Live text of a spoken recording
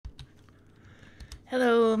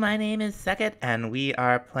Hello, my name is Sekit, and we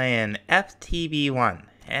are playing FTB One.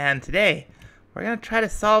 And today, we're going to try to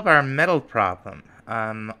solve our metal problem.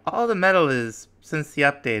 All the metal is, since the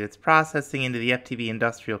update, it's processing into the FTB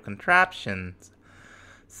industrial contraptions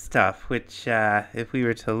stuff, which, if we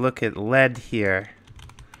were to look at lead here,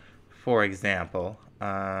 for example,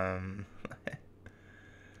 oh,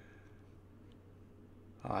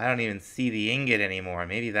 I don't even see the ingot anymore.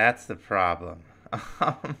 Maybe that's the problem.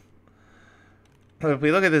 If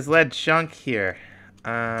we look at this lead chunk here,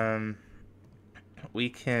 we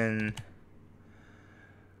can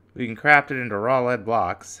craft it into raw lead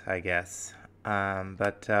blocks, I guess.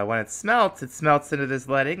 But when it smelts into this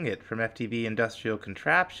lead ingot from FTB Industrial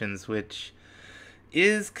Contraptions, which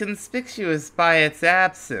is conspicuous by its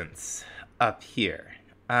absence up here.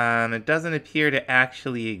 It doesn't appear to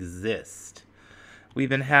actually exist. We've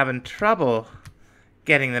been having trouble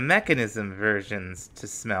getting the Mekanism versions to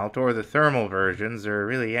smelt, or the thermal versions, or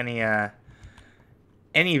really any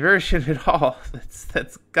version at all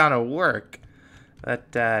that's gonna work. But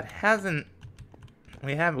it hasn't.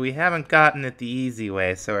 We haven't gotten it the easy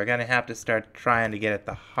way, so we're gonna have to start trying to get it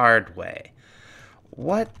the hard way.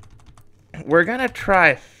 What we're gonna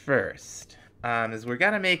try first is we're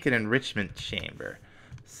gonna make an enrichment chamber.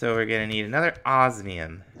 So we're gonna need another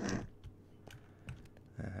osmium.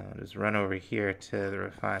 I'll just run over here to the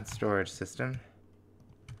refined storage system.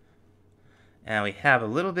 And we have a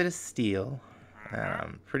little bit of steel.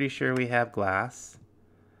 I'm pretty sure we have glass.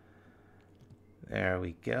 There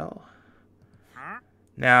we go.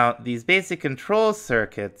 Now, these basic control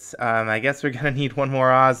circuits, I guess we're going to need one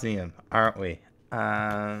more osmium, aren't we?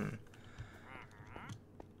 Oh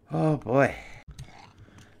boy.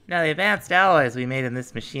 Now, the advanced alloys we made in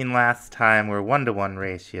this machine last time were 1-to-1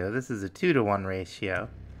 ratio. This is a 2-to-1 ratio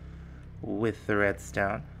with the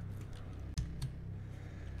redstone.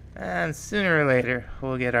 And sooner or later,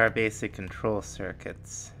 we'll get our basic control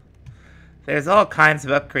circuits. There's all kinds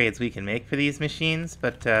of upgrades we can make for these machines,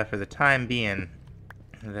 but for the time being,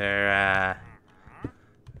 they're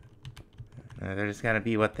just gonna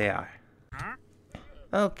be what they are.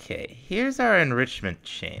 Okay, here's our enrichment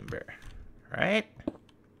chamber, right?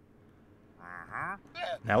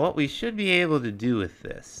 Now what we should be able to do with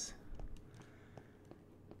this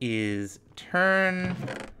is turn,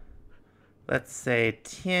 let's say,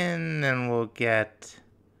 tin, and we'll get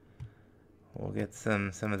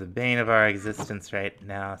some of the bane of our existence right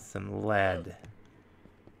now, some lead.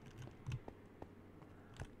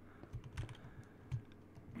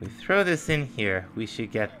 We throw this in here, we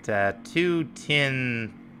should get 2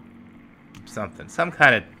 tin something, some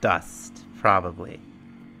kind of dust, probably.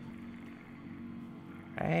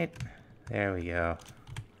 Right, there we go.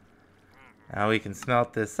 Now we can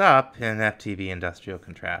smelt this up in FTB Industrial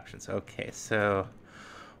Contraptions. Okay, so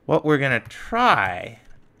what we're gonna try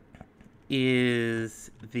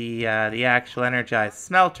is the actual energized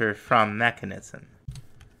smelter from Mekanism.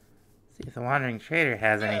 See if the Wandering Trader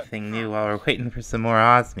has anything new while we're waiting for some more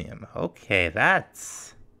osmium. Okay,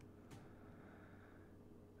 that's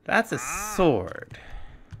a sword.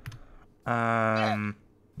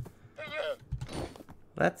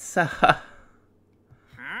 Let's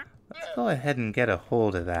go ahead and get a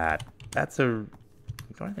hold of that. That's a... You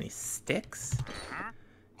don't have any sticks?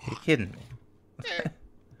 You're kidding me.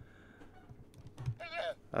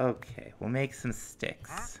 Okay, we'll make some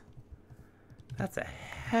sticks. That's a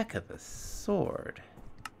heck of a sword.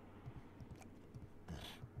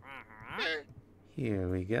 Here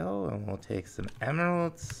we go, and we'll take some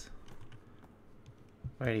emeralds.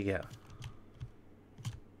 Where'd he go?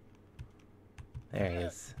 There he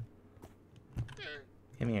is.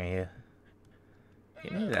 Come here, you.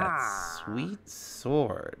 Give me that sweet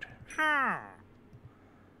sword.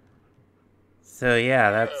 So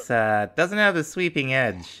yeah, that's doesn't have the sweeping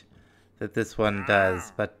edge that this one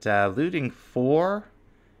does, but looting 4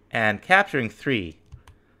 and capturing 3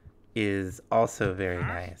 is also very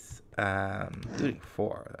nice. Looting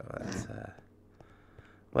 4 though, that's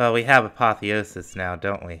well, we have apotheosis now,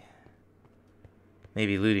 don't we?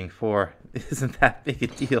 Maybe looting 4 isn't that big a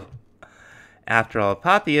deal. After all,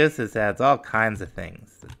 apotheosis adds all kinds of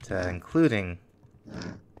things, including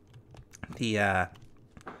the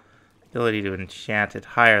ability to enchant at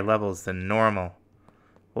higher levels than normal.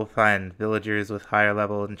 We'll find villagers with higher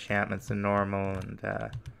level enchantments than normal, and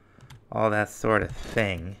all that sort of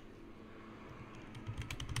thing.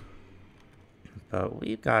 But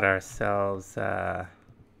we've got ourselves...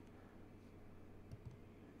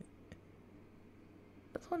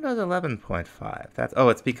 This one does 11.5. That's... Oh,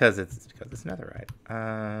 it's because it's netherite.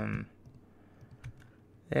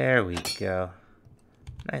 There we go.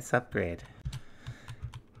 Nice upgrade.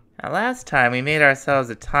 Now, last time we made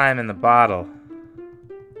ourselves a time in the bottle.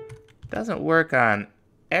 Doesn't work on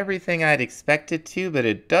everything I'd expect it to, but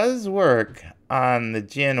it does work on the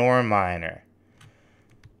gin ore miner.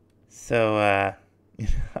 So, you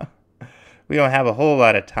know, we don't have a whole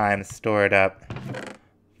lot of time stored up,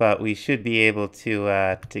 but we should be able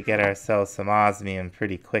to get ourselves some osmium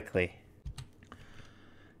pretty quickly.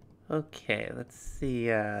 Okay, let's see.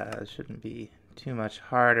 It shouldn't be too much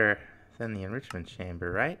harder than the enrichment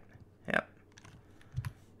chamber, right? Yep.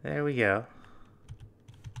 There we go.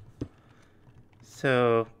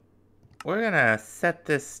 So we're gonna set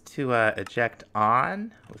this to eject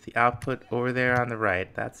on with the output over there on the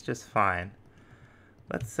right. That's just fine.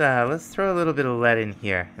 Let's throw a little bit of lead in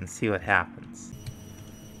here and see what happens.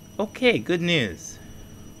 Okay, good news.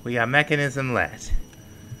 We got Mekanism lead.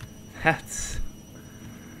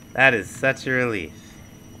 That is such a relief.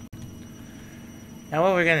 Now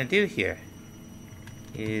what we're gonna do here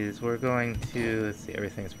is we're going to, let's see,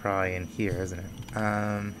 everything's probably in here, isn't it?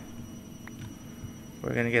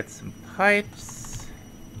 We're gonna get some pipes.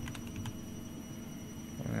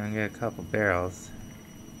 We're gonna get a couple barrels.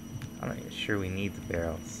 I'm not even sure we need the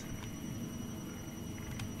barrels.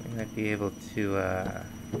 We might be able to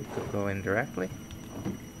go in directly.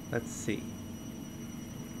 Let's see.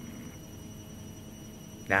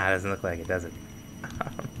 Nah, it doesn't look like it, does it?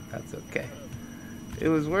 That's okay. It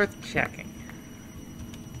was worth checking.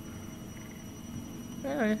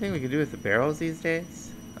 Anything we can do with the barrels these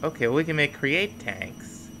days? Okay, well, we can create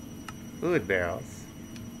tanks. Fluid barrels.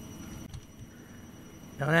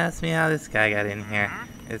 Don't ask me how this guy got in here.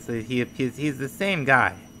 He's the same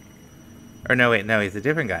guy. Or no, wait, no, he's a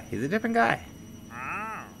different guy. He's a different guy.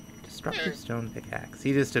 Destructive stone pickaxe.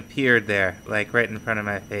 He just appeared there, like right in front of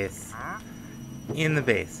my face. In the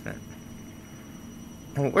basement.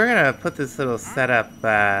 Well, we're gonna put this little setup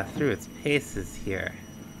through its paces here.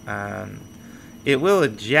 It will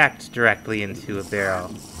eject directly into a barrel,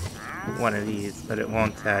 one of these, but it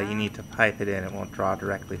won't, you need to pipe it in, it won't draw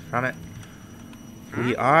directly from it.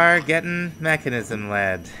 We are getting Mekanism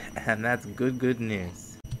lead, and that's good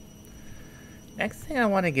news. Next thing I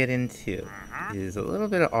want to get into is a little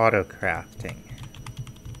bit of auto crafting.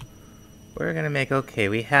 We're gonna make, okay,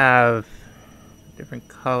 we have different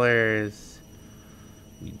colors.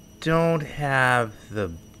 We don't have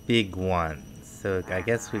the big ones. So I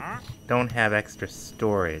guess we don't have extra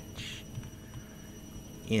storage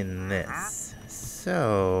in this.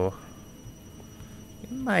 So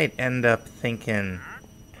we might end up thinking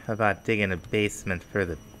about digging a basement for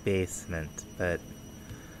the basement. But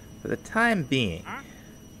for the time being,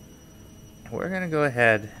 we're going to go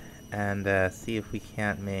ahead and see if we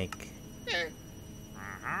can't make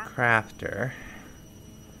crafter.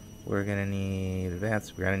 We're going to need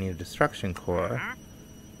advanced, we're going to need a destruction core.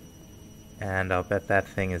 And I'll bet that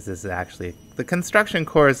thing is actually... The construction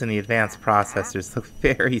cores and the advanced processors look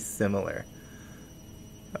very similar.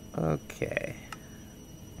 Okay.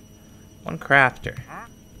 One crafter.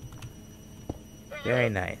 Very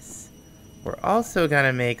nice. We're also going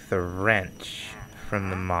to make the wrench from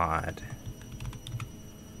the mod.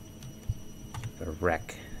 The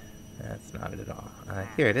wreck. That's not it at all.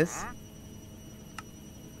 Here it is.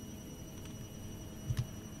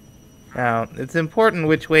 Now, it's important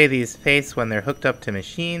which way these face when they're hooked up to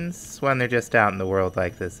machines. When they're just out in the world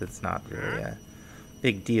like this, it's not really a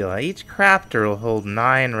big deal. Each crafter will hold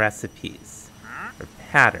 9 recipes, or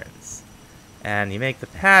patterns. And you make the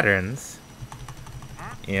patterns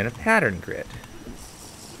in a pattern grid.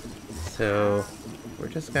 So, we're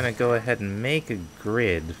just going to go ahead and make a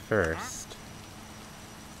grid first.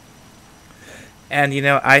 And, you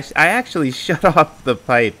know, I actually shut off the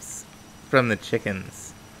pipes from the chickens.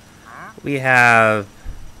 We have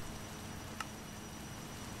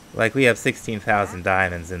 16,000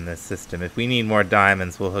 diamonds in this system. If we need more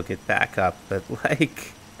diamonds, we'll hook it back up. But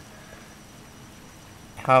like,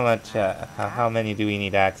 how many do we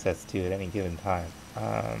need access to at any given time?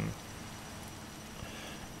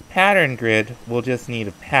 Pattern grid, we'll just need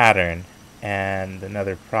a pattern and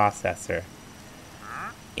another processor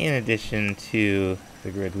in addition to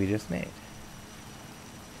the grid we just made.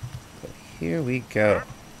 So here we go.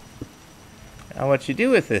 Now what you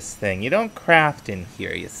do with this thing, you don't craft in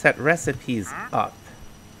here, you set recipes up.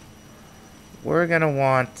 We're going to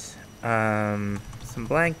want some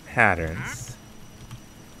blank patterns.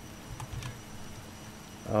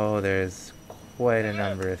 Oh, there's quite a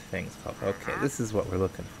number of things called. Okay, this is what we're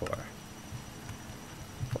looking for.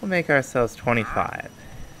 We'll make ourselves 25.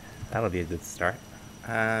 That'll be a good start.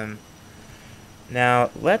 Now,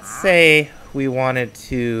 let's say we wanted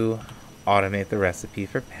to automate the recipe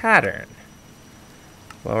for pattern.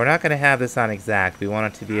 Well, we're not going to have this on exact. We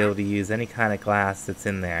want it to be able to use any kind of glass that's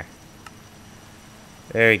in there.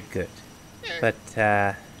 Very good. But,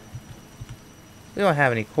 we don't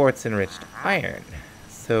have any quartz-enriched iron.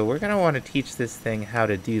 So we're going to want to teach this thing how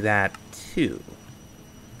to do that, too.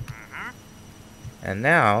 And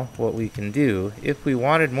now, what we can do, if we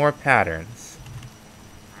wanted more patterns...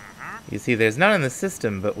 You see, there's none in the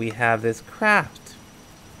system, but we have this craft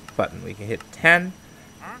button. We can hit 10.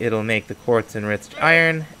 It'll make the quartz-enriched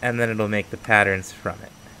iron, and then it'll make the patterns from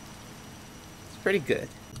it. It's pretty good.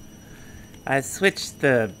 I switched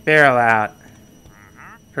the barrel out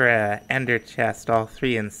for a ender chest, all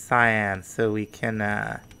 3 in cyan, so we can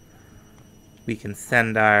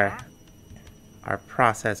send our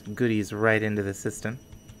processed goodies right into the system.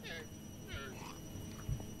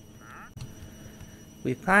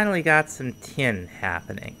 We finally got some tin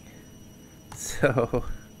happening. So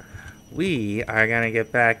we are going to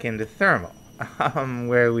get back into thermal,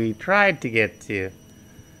 where we tried to get to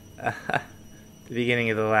the beginning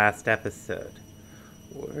of the last episode.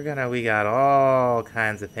 We got all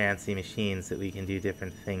kinds of fancy machines that we can do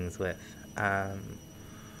different things with.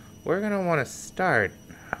 We're going to want to start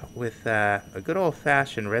with a good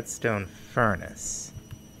old-fashioned redstone furnace.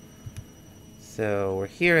 So we're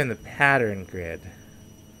here in the pattern grid.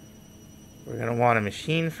 We're going to want a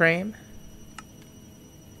machine frame.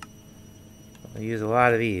 We'll use a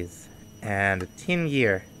lot of these. And a tin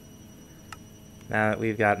gear. Now that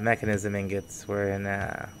we've got Mekanism ingots, we're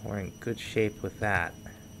in good shape with that.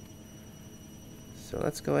 So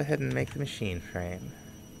let's go ahead and make the machine frame.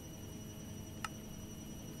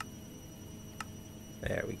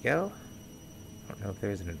 There we go. I don't know if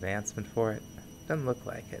there's an advancement for it. Doesn't look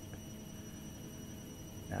like it.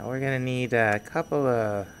 Now we're gonna need a couple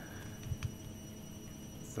of...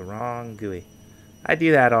 It's the wrong GUI. I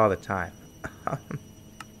do that all the time.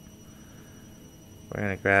 We're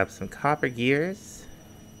gonna grab some copper gears.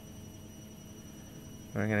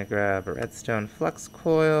 We're gonna grab a redstone flux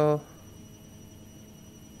coil.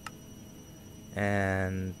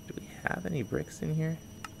 And do we have any bricks in here?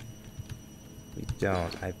 We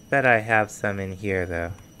don't. I bet I have some in here,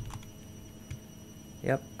 though.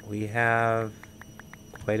 Yep, we have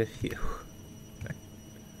quite a few.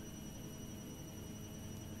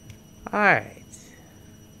 Alright.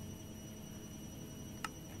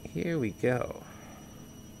 Here we go.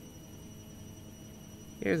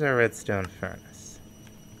 Here's our redstone furnace.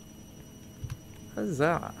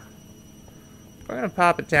 Huzzah! We're going to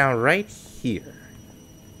pop it down right here.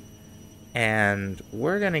 And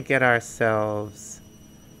we're going to get ourselves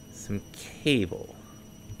some cable.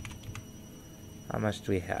 How much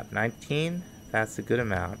do we have? 19? That's a good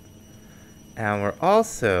amount. And we're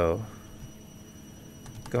also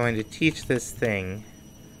going to teach this thing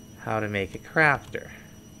how to make a crafter.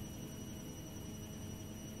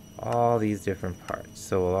 All these different parts.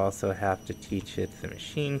 So we'll also have to teach it the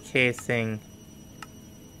machine casing.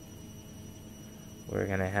 We're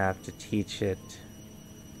going to have to teach it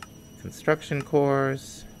construction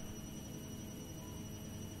cores.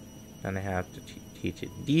 Going to have to teach it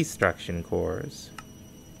destruction cores.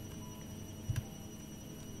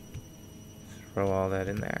 Throw all that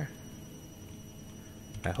in there.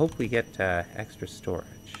 I hope we get extra storage.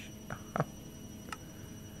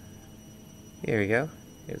 Here we go.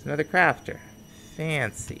 Here's another crafter.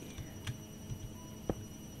 Fancy.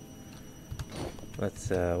 Let's,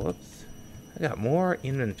 whoops. I got more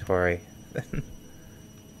inventory than...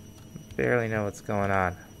 barely know what's going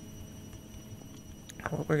on.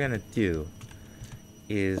 What we're gonna do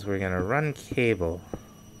is we're gonna run cable.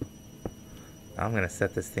 I'm gonna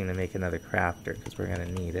set this thing to make another crafter because we're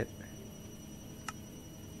gonna need it.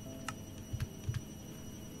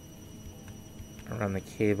 Run the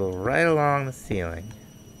cable right along the ceiling.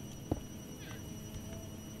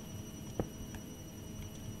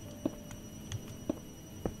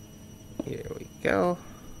 Here we go.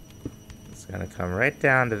 It's gonna come right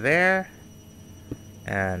down to there.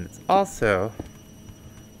 And it's also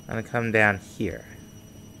gonna come down here.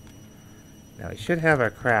 Now we should have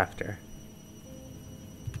our crafter.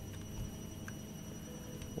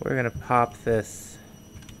 We're gonna pop this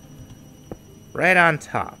right on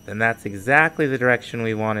top, and that's exactly the direction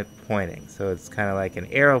we want it pointing. So it's kind of like an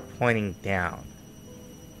arrow pointing down.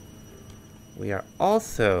 We are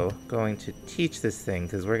also going to teach this thing,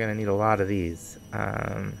 because we're going to need a lot of these.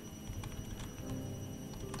 We're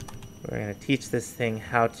going to teach this thing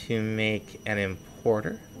how to make an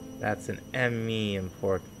importer. That's an ME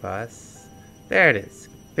import bus. There it is.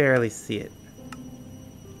 Barely see it.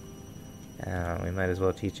 We might as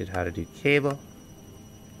well teach it how to do cable.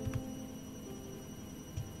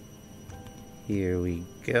 Here we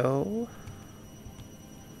go.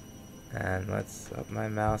 And my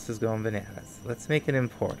mouse is going bananas. Let's make an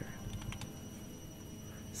importer.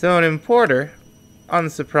 So an importer,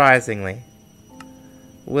 unsurprisingly,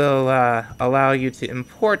 will allow you to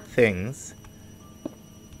import things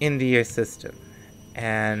into your system.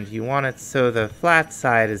 And you want it so the flat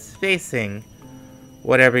side is facing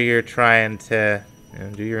whatever you're trying to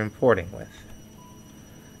do your importing with.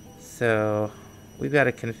 So we've got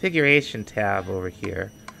a configuration tab over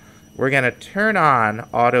here. We're going to turn on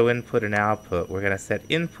auto input and output. We're going to set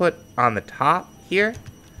input on the top here.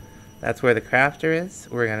 That's where the crafter is.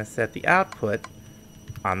 We're going to set the output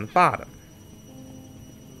on the bottom.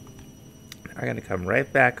 We're going to come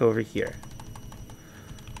right back over here.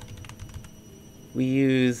 We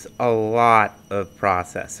use a lot of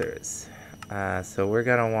processors. So we're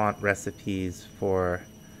going to want recipes for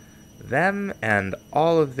them and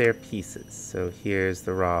all of their pieces. So here's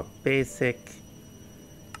the raw basic.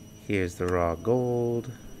 Here's the raw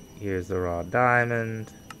gold. Here's the raw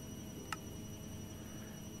diamond.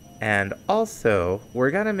 And also,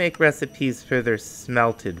 we're going to make recipes for their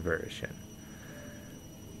smelted version.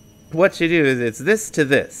 What you do is it's this to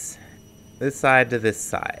this side to this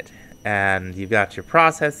side. And you've got your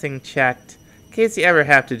processing checked. In case you ever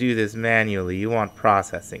have to do this manually, you want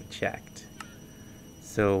processing checked.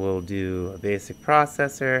 So we'll do a basic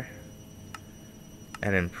processor,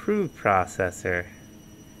 an improved processor,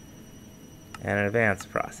 and an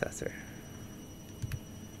advanced processor.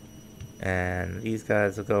 And these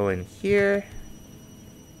guys will go in here.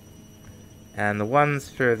 And the ones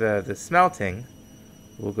for the smelting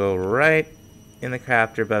will go right in the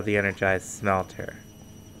crafter above the energized smelter.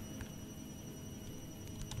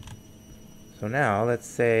 So now, let's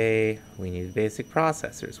say we need basic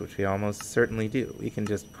processors, which we almost certainly do. We can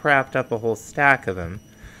just craft up a whole stack of them.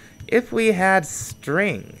 If we had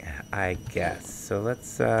string, I guess. So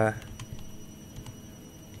let's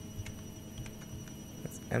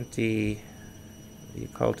empty the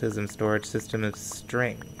occultism storage system of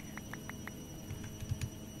string.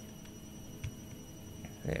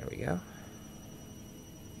 There we go.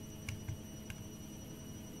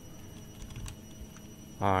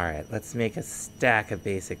 Alright, let's make a stack of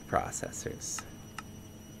basic processors.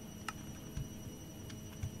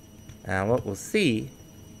 And what we'll see,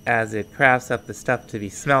 as it crafts up the stuff to be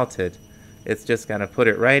smelted, it's just going to put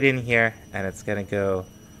it right in here, and it's going to go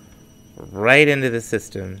right into the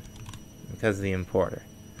system because of the importer.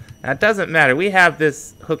 Now, it doesn't matter. We have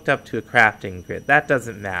this hooked up to a crafting grid. That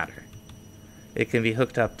doesn't matter. It can be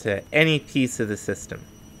hooked up to any piece of the system.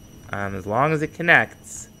 As long as it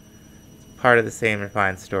connects, part of the same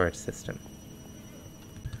refined storage system.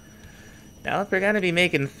 Now, if we're going to be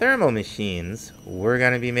making thermal machines, we're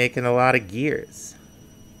going to be making a lot of gears.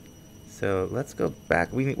 So let's go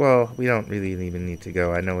back. We don't really even need to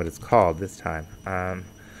go. I know what it's called this time.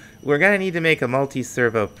 We're going to need to make a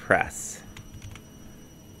multi-servo press.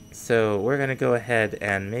 So we're going to go ahead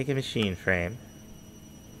and make a machine frame.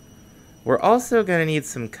 We're also going to need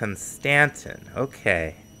some Constantin.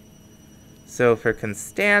 Okay. So for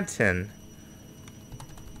Constantin,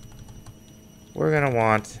 we're going to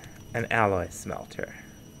want an alloy smelter.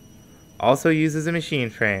 Also uses a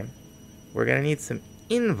machine frame. We're going to need some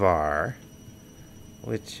Invar,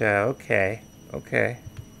 which, okay. A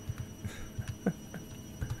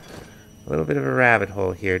little bit of a rabbit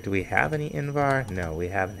hole here. Do we have any Invar? No, we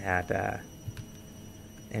haven't had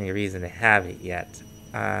any reason to have it yet.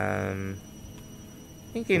 I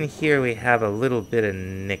think in here we have a little bit of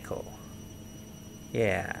nickel.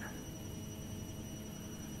 Yeah.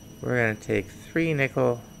 We're going to take 3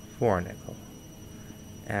 nickel, 4 nickel.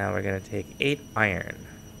 And we're going to take 8 iron.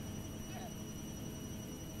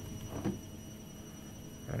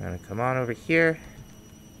 We're going to come on over here.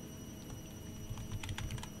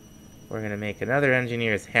 We're going to make another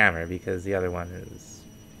engineer's hammer because the other one is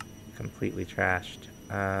completely trashed.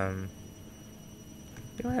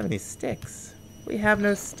 We don't have any sticks. We have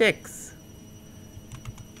no sticks.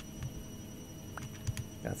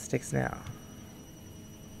 Got sticks now.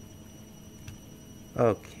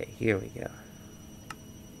 Okay, here we go.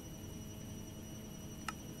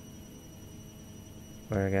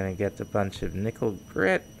 We're gonna get a bunch of nickel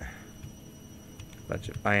grit, a bunch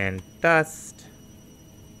of iron dust,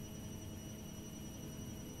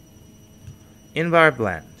 Invar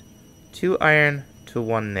blend, 2 iron to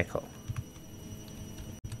 1 nickel.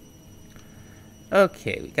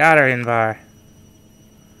 Okay, we got our Invar.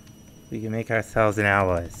 We can make ourselves an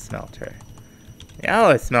alloy smelter. The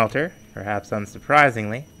alloy smelter, perhaps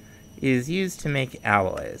unsurprisingly, is used to make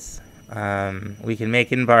alloys. We can make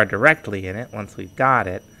Invar directly in it once we've got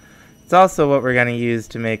it. It's also what we're going to use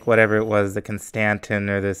to make whatever it was, the Constantin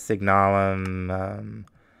or the Signalum.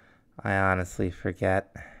 I honestly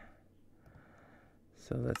forget.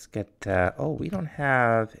 So let's get, oh, we don't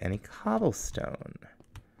have any cobblestone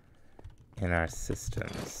in our system,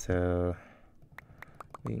 so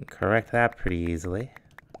we can correct that pretty easily.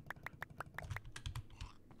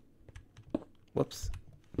 Whoops.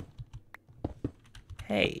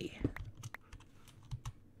 Hey.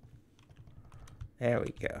 There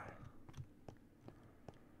we go.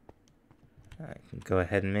 I can go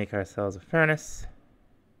ahead and make ourselves a furnace.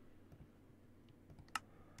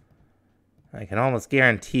 I can almost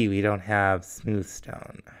guarantee we don't have smooth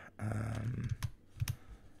stone.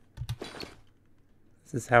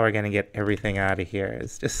 This is how we're going to get everything out of here.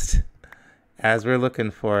 It's just as we're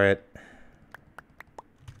looking for it.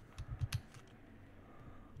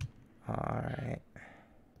 Alright.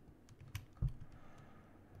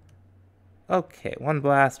 Okay, one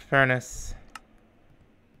blast furnace.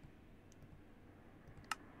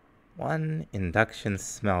 One induction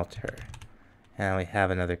smelter. And we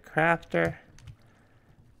have another crafter.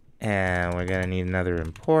 And we're going to need another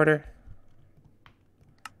importer.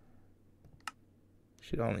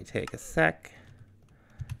 Should only take a sec.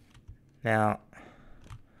 Now,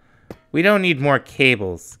 we don't need more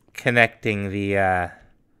cables connecting the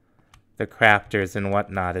crafters and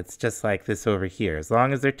whatnot. It's just like this over here. As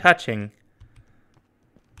long as they're touching,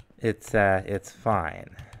 it's fine.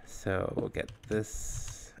 So we'll get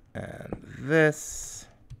this and this.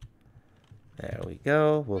 There we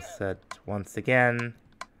go. We'll set once again.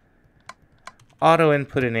 Auto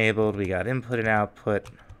input enabled. We got input and output.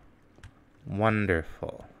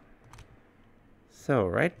 Wonderful. So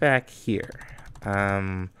right back here,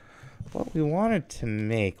 what we wanted to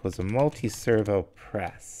make was a multi-servo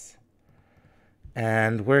press.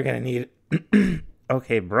 And we're going to need,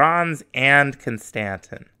 okay, bronze and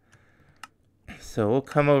Constantin. So we'll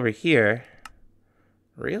come over here.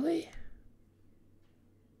 Really?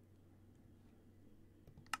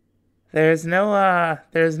 There's no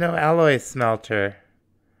alloy smelter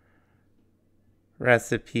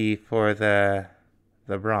recipe for the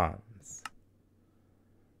bronze.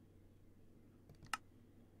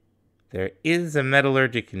 There is a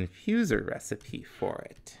metallurgic infuser recipe for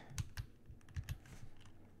it.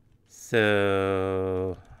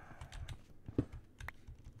 So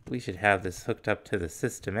we should have this hooked up to the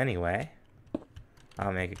system anyway.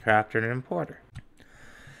 I'll make a crafter and an importer.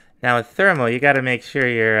 Now with thermal, you got to make sure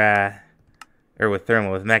you're, or with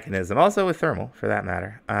thermal, with mechanism, also with thermal for that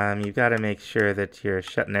matter, you've got to make sure that you're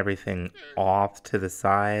shutting everything off to the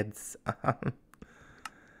sides.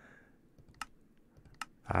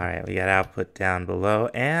 Alright, we got output down below,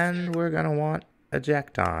 and we're going to want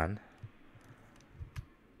eject on.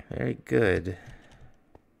 Very good.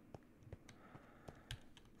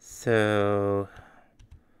 So,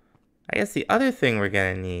 I guess the other thing we're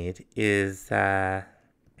going to need is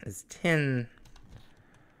tin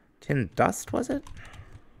dust, was it?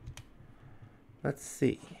 Let's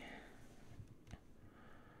see.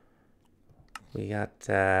 We got,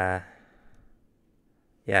 yeah,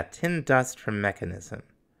 tin dust from Mekanism,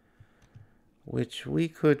 which we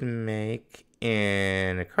could make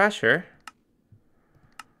in a crusher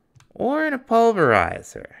or in a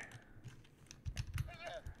pulverizer.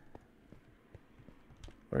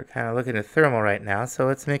 We're kind of looking at thermal right now, so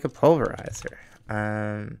let's make a pulverizer.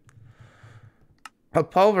 A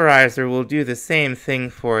pulverizer will do the same thing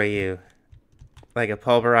for you, like a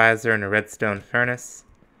pulverizer in a redstone furnace,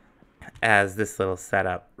 as this little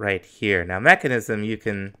setup right here. Now, Mekanism, you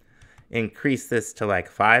can increase this to like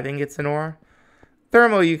 5 ingots an ore.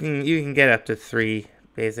 Thermal, you can get up to 3,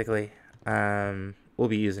 basically. We'll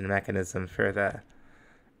be using Mekanism for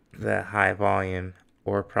the high volume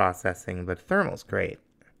ore processing, but thermal's great.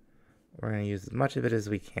 We're going to use as much of it as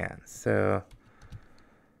we can. So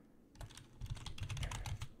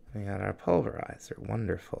we got our pulverizer.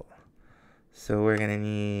 Wonderful. So we're going to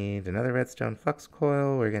need another redstone flux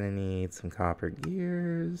coil. We're going to need some copper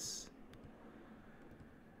gears.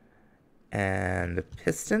 And a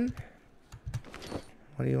piston.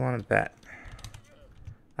 What do you want to bet?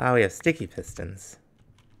 Oh, we have sticky pistons.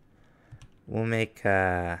 We'll make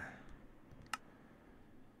a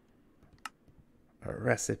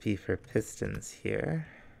recipe for pistons here.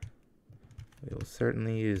 We will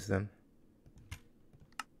certainly use them.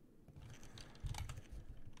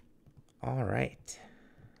 All right.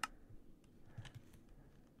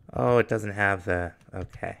 Oh, it doesn't have the...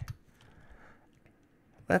 Okay.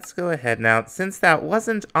 Let's go ahead now. Since that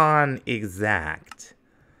wasn't on exact,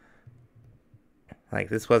 like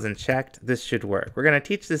this wasn't checked, this should work. We're going to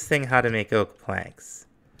teach this thing how to make oak planks.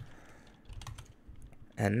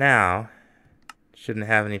 And now, shouldn't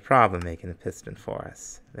have any problem making a piston for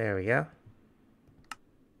us. There we go.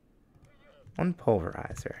 One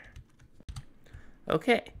pulverizer.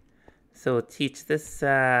 Okay, so we'll teach this,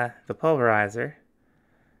 the pulverizer,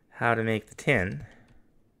 how to make the tin.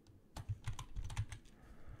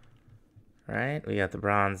 Right, we got the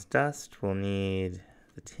bronze dust. We'll need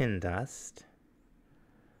the tin dust.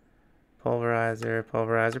 Pulverizer,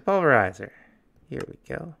 pulverizer, pulverizer. Here we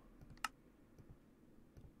go.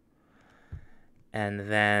 And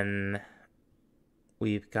then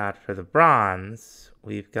we've got, for the bronze,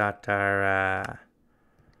 we've got our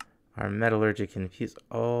metallurgic infuse.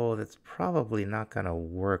 Oh, that's probably not gonna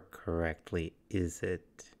work correctly, is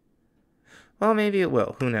it? Well, maybe it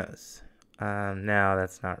will. Who knows? No,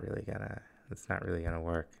 that's not really gonna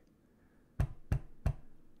work.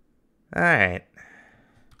 All right.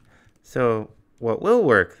 So what will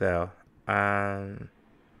work though,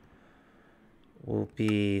 will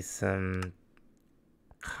be some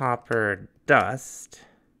copper dust,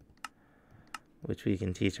 which we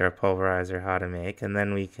can teach our pulverizer how to make, and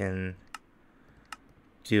then we can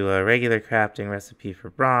do a regular crafting recipe for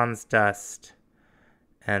bronze dust,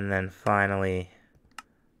 and then finally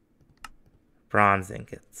bronze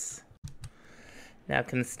ingots. Now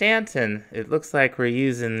Constantin, it looks like we're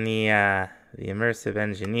using the immersive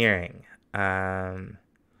engineering.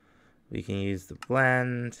 We can use the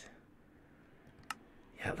blend.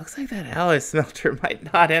 Yeah, it looks like that alloy smelter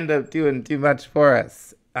might not end up doing too much for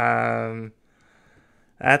us.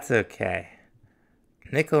 That's okay.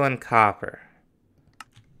 Nickel and copper.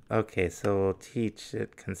 Okay, so we'll teach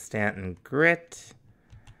it Constantin grit.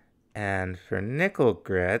 And for nickel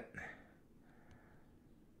grit,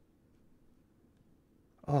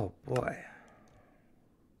 oh boy,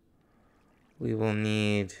 we will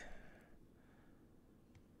need,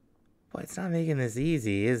 boy, it's not making this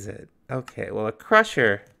easy, is it? Okay, well, a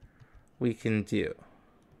crusher we can do.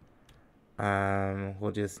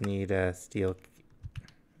 We'll just need a steel,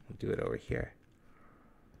 we'll do it over here.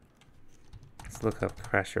 Let's look up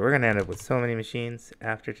crusher. We're gonna end up with so many machines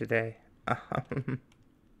after today.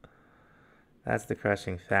 That's the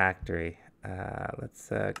crushing factory. Let's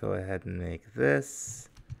go ahead and make this.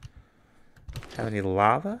 Have any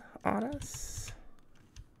lava on us?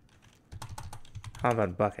 How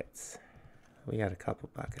about buckets? We got a couple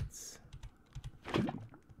buckets.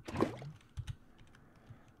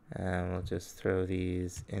 And we'll just throw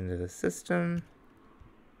these into the system.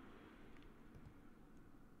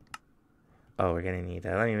 Oh, we're gonna need,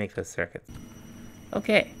 let me make those circuits.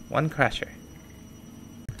 Okay, one crusher.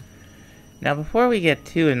 Now, before we get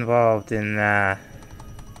too involved in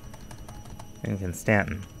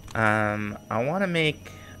Constantin, I want to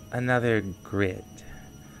make another grid.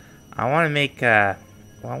 I want to make a,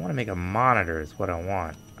 well, I want to make a monitor is what I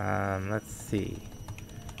want. Let's see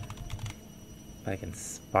if I can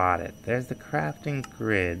spot it. There's the crafting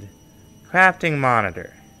grid. Crafting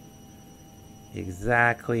monitor.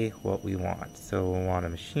 Exactly what we want. So we'll want a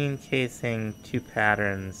machine casing, 2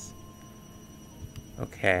 patterns.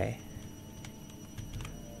 Okay.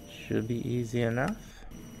 Should be easy enough.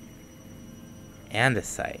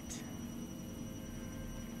 Andesite.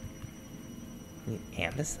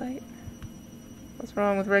 Andesite? What's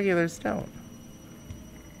wrong with regular stone?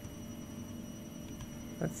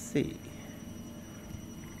 Let's see.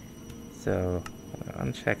 So,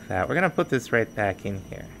 uncheck that. We're gonna put this right back in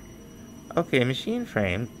here. Okay, machine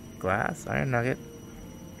frame, glass, iron nugget.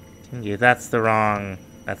 That's the wrong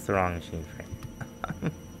machine frame.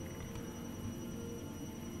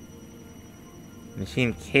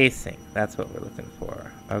 Machine casing, that's what we're looking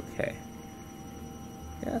for. Okay.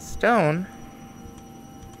 Yeah, stone.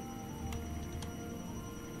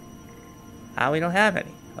 We don't have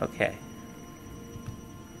any. Okay.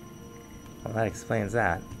 Well, that explains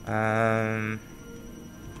that.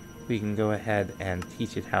 We can go ahead and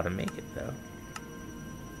teach it how to make it, though.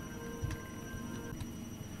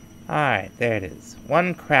 Alright, there it is.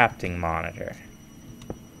 One crafting monitor.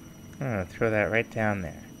 I'm gonna throw that right down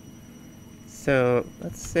there. So,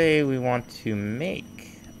 let's say we want to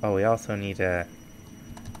make... Oh, we also need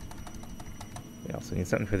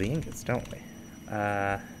something for the ingots, don't we?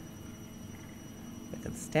 The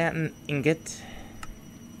Constantin ingot.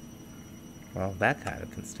 Well, that kind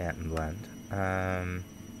of Constantin blend.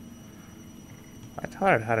 I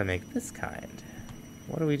taught it how to make this kind.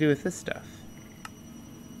 What do we do with this stuff?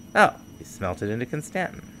 Oh, we smelt it into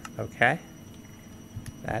Constantin. Okay.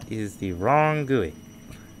 That is the wrong GUI.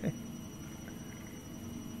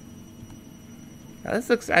 Now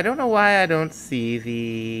this looks, I don't know why I don't see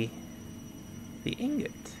the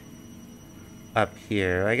ingot up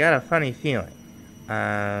here. I got a funny feeling.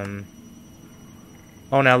 Oh,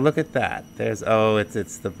 now look at that. There's, oh,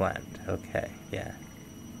 it's the blend. Okay, yeah.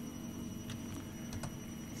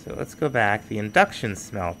 So let's go back. The induction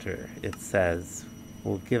smelter, it says,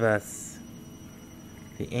 will give us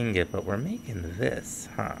the ingot, but we're making this,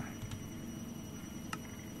 huh?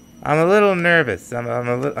 I'm a little nervous.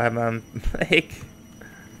 I'm like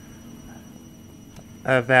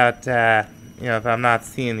about you know, if I'm not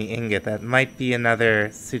seeing the ingot, that might be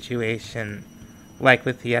another situation like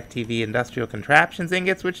with the FTB industrial contraptions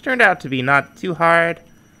ingots, which turned out to be not too hard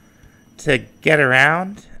to get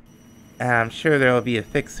around. I'm sure there will be a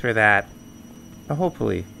fix for that,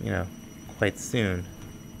 hopefully, you know, quite soon.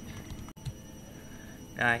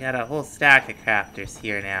 Now I got a whole stack of crafters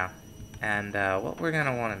here now, and what we're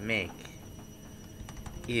gonna want to make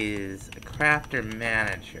is a crafter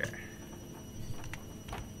manager.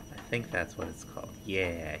 I think that's what it's called.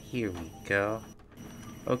 Yeah, here we go.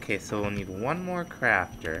 Okay, so we'll need one more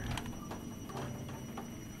crafter.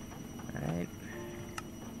 Alright.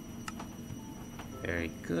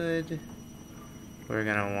 Very good. We're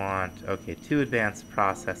gonna want, okay, 2 advanced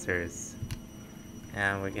processors.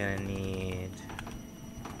 And we're gonna need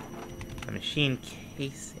a machine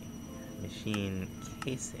casing. Machine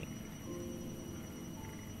casing.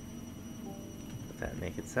 Let that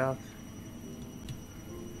make itself.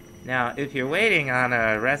 Now, if you're waiting on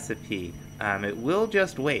a recipe, it will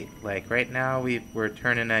just wait. Like right now, we're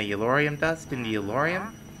turning a yellorium dust into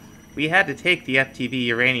yellorium. We had to take the FTB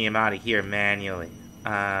uranium out of here manually.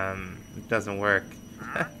 It doesn't work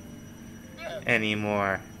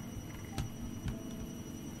anymore.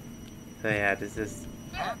 So yeah, this is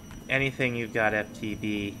anything you've got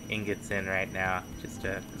FTB ingots in right now, just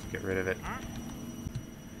get rid of it.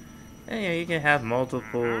 And yeah, you can have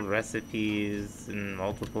multiple recipes and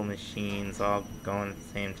multiple machines all going at the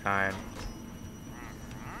same time.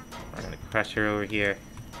 I'm gonna crush her over here.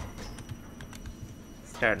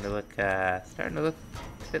 Starting to look a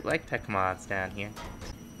bit like tech mods down here.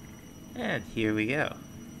 And here we go.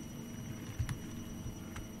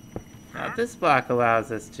 Now what this block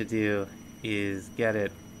allows us to do is get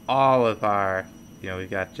it all of our, you know, we've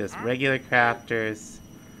got just regular crafters,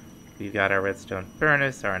 we've got our redstone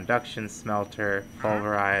furnace, our induction smelter,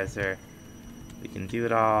 pulverizer. We can do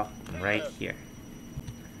it all right here.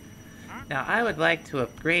 Now I would like to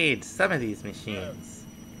upgrade some of these machines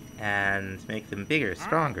and make them bigger,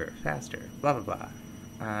 stronger, faster, blah blah blah.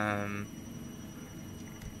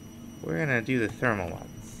 We're gonna do the thermal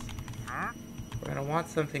ones. We're gonna want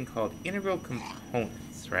something called integral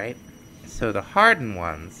components, right? So the hardened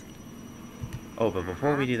ones, oh, but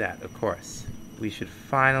before we do that, of course, we should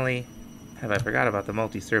finally, I forgot about the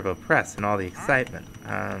multi-servo press and all the excitement.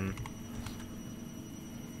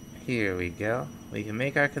 Here we go. We can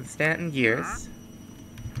make our Constantin gears.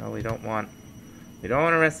 Well, we don't want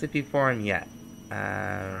a recipe for them yet.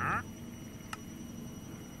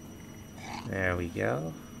 There we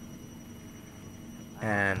go.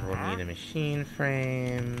 And we'll need a machine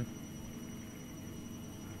frame.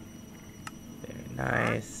 Very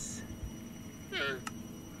nice.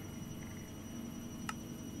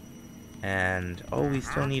 And, oh, we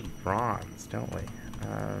still need bronze, don't we?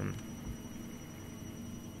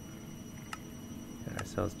 Get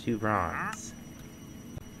ourselves 2 bronze.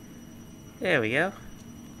 There we go.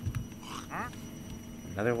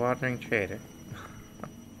 Another watering trader.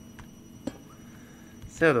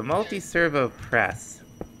 So the multi-servo press,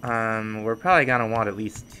 we're probably gonna want at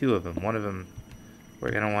least 2 of them. One of them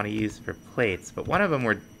we're gonna want to use for plates, but one of them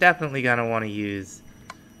we're definitely gonna want to use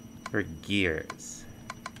for gears.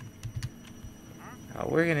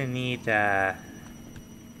 We're gonna need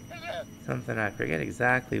something, I forget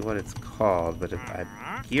exactly what it's called, but a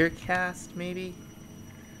gear cast maybe?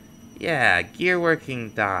 Yeah, gear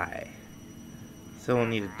working die. So we'll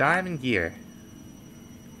need a diamond gear.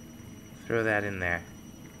 Throw that in there.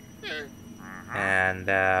 And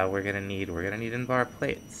we're gonna need in-bar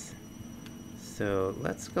plates. So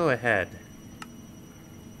let's go ahead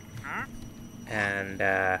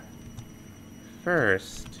and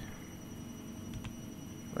first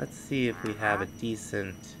let's see if we have a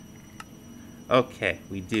decent. Okay,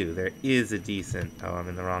 we do. There is a decent. Oh, I'm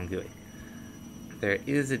in the wrong GUI. There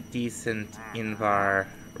is a decent in-bar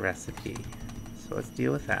recipe. So let's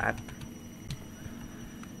deal with that.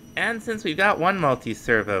 And since we've got one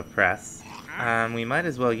multi-servo press, we might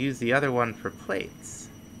as well use the other one for plates.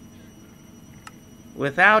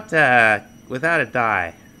 Without a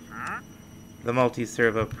die, the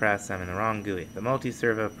multi-servo press, I'm in the wrong GUI. The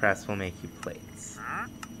multi-servo press will make you plates.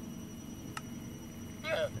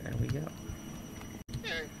 There we go.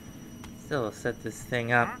 So we'll set this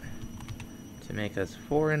thing up to make us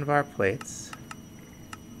 4 in-bar plates.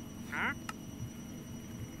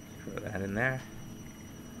 Throw that in there.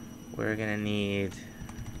 We're gonna need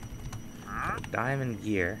Diamond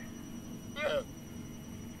gear. I'll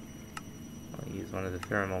use one of the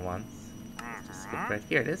thermal ones. Let's just skip right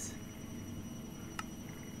here. It is.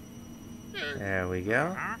 There we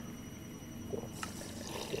go.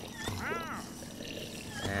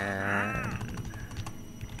 And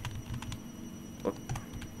whoop.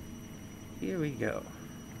 Here we go.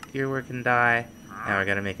 Gearwork and die. Now we're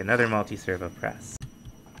gonna make another multi-servo press.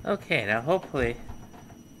 Okay, now hopefully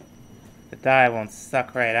the die won't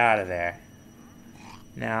suck right out of there.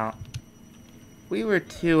 Now, we were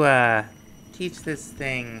to teach this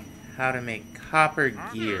thing how to make copper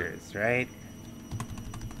gears, right?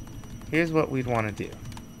 Here's what we'd want to do.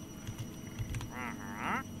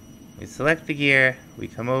 We select the gear, we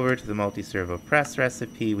come over to the multi-servo press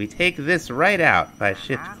recipe, we take this right out by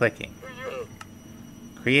shift-clicking.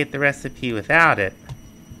 Create the recipe without it.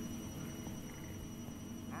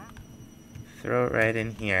 Throw it right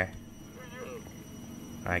in here.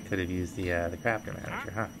 I could have used the crafter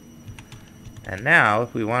manager, huh? And now,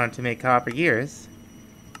 if we wanted to make copper gears,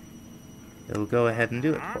 it'll go ahead and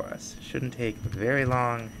do it for us. Shouldn't take very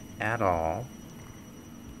long at all.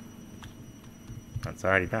 It's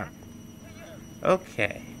already done.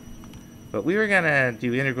 Okay. But we were gonna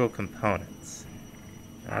do integral components.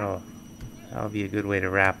 That'll be a good way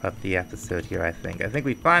to wrap up the episode here, I think. I think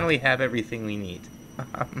we finally have everything we need.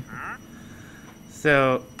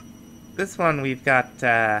 So, this one we've got,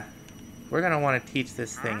 we're going to want to teach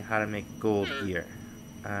this thing how to make gold gear.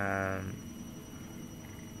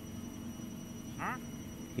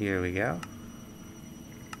 Here we go.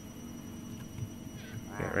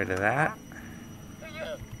 Get rid of that.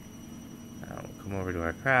 Now we'll come over to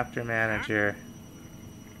our crafter manager.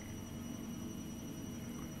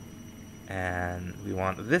 And we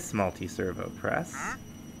want this multi-servo press.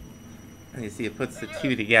 And you see it puts the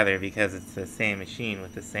two together because it's the same machine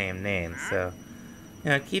with the same name. So,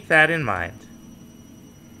 keep that in mind.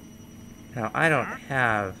 Now, I don't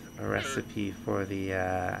have a recipe for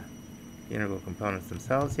the integral components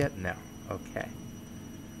themselves yet. No. Okay.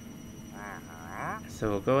 So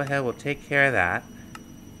we'll go ahead, we'll take care of that.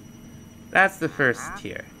 That's the first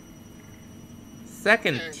tier.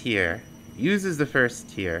 Second tier uses the first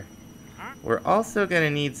tier. We're also going to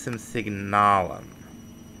need some signalum.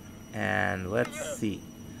 And let's see.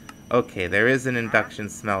 Okay, there is an induction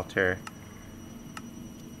smelter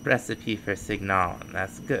recipe for signalum.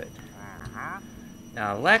 That's good.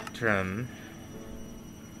 Now, electrum,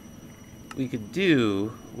 we could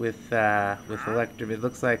do with electrum. It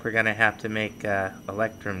looks like we're going to have to make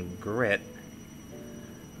electrum grit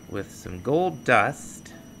with some gold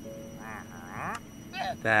dust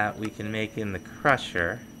that we can make in the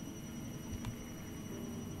crusher.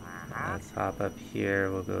 Let's hop up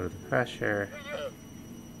here, we'll go to the crusher.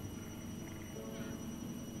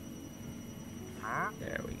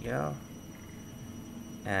 There we go.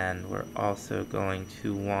 And we're also going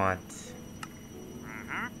to want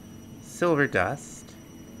silver dust,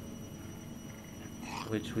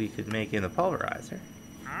 which we could make in the pulverizer.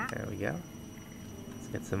 There we go. Let's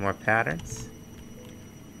get some more patterns.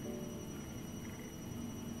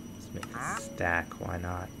 Let's make a stack, why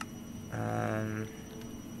not?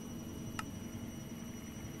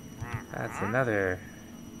 That's another,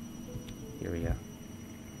 here we go.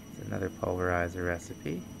 It's another pulverizer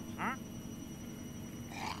recipe.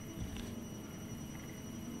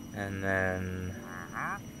 And then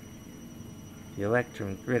the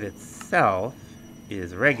electrum grit itself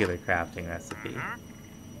is a regular crafting recipe.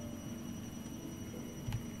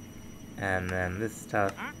 And then this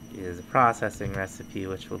stuff is a processing recipe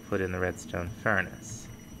which we'll put in the redstone furnace.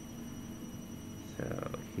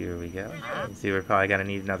 So here we go. You see we're probably going to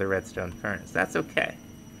need another redstone furnace. That's okay.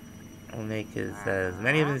 We'll make as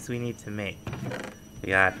many of them as we need to make. We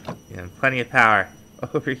got plenty of power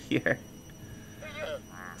over here.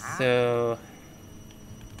 So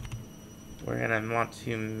we're going to want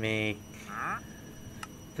to make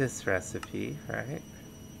this recipe, right?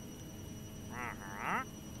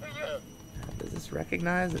 Does this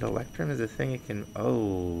recognize that electrum is a thing it can...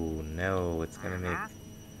 Oh, no, it's going to make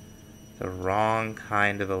the wrong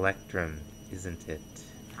kind of electrum, isn't it?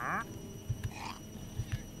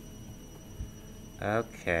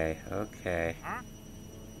 Okay, okay.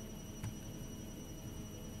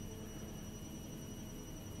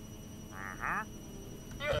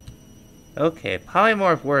 Okay,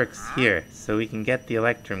 polymorph works here, so we can get the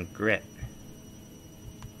electrum grit.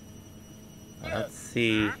 Let's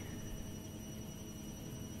see.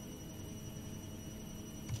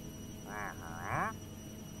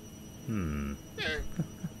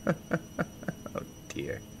 Oh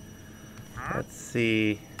dear. Let's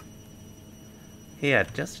see. Yeah,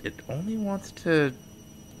 it only wants to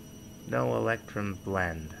no electrum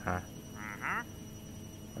blend, huh?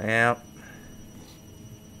 Well,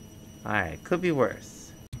 alright, could be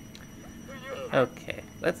worse. Okay,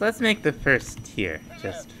 let's make the first tier,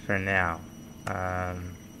 just for now.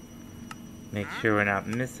 Make sure we're not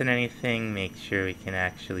missing anything, make sure we can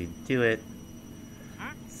actually do it.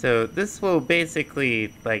 So this will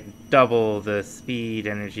basically, like, double the speed,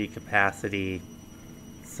 energy, capacity,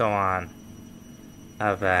 so on,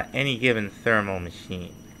 of any given thermal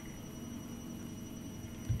machine.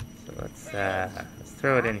 So let's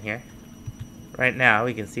throw it in here. Right now,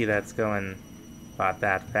 we can see that's going about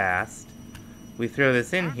that fast. We throw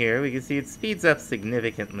this in here, we can see it speeds up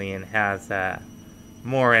significantly and has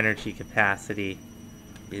more energy capacity,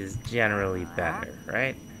 is generally better,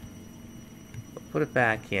 right? We'll put it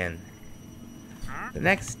back in. The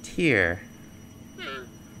next tier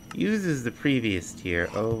uses the previous tier.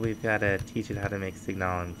 Oh, we've got to teach it how to make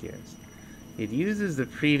signalum gears. It uses the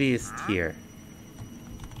previous tier.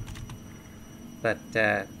 But,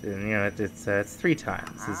 you know, it's 3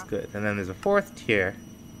 times as good. And then there's a 4th tier,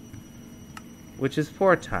 which is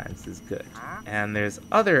 4 times as good. And there's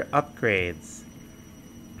other upgrades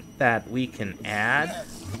that we can add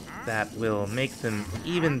that will make them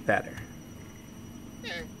even better.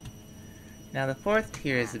 Now the 4th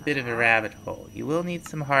tier is a bit of a rabbit hole. You will need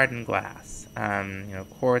some hardened glass, you know,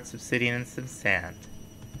 quartz, obsidian, and some sand.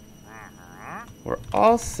 We're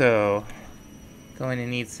also going to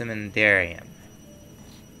need some enderium.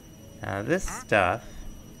 Now this stuff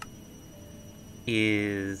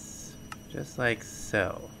is just like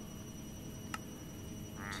so.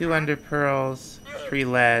 2 underpearls, 3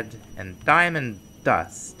 lead, and diamond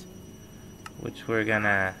dust, which we're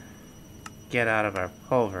gonna get out of our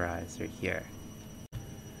pulverizer here.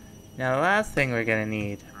 Now the last thing we're gonna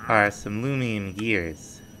need are some lumium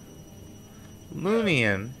gears.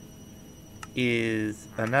 Lumium is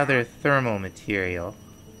another thermal material.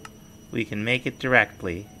 We can make it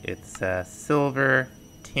directly. It's silver,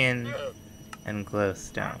 tin, and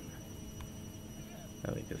glowstone.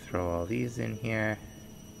 So we could throw all these in here.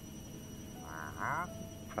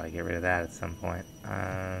 Probably get rid of that at some point.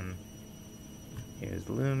 Here's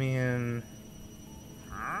lumium.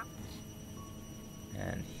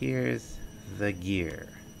 And here's the gear.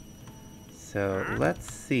 So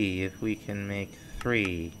let's see if we can make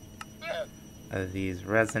 3 of these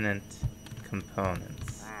resonant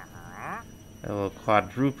components. It will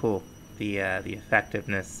quadruple the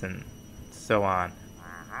effectiveness and so on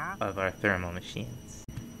of our thermal machines.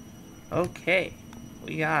 Okay,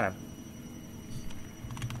 we got them.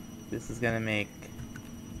 This is gonna make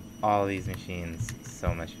all these machines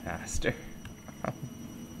so much faster.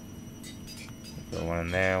 Put one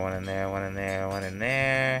in there, one in there, one in there, one in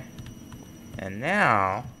there. And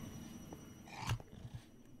now,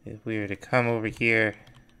 if we were to come over here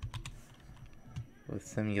with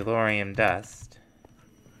some yellorium dust,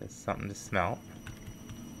 there's something to smelt.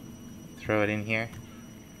 Throw it in here.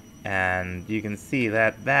 And you can see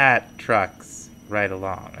that that trucks right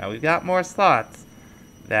along. Now we've got more slots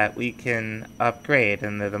that we can upgrade,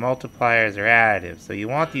 and the multipliers are additive, so you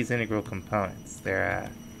want these integral components. They're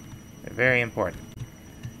very important.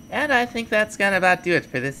 And I think that's gonna about do it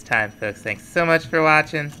for this time, folks. Thanks so much for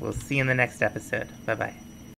watching. We'll see you in the next episode. Bye-bye.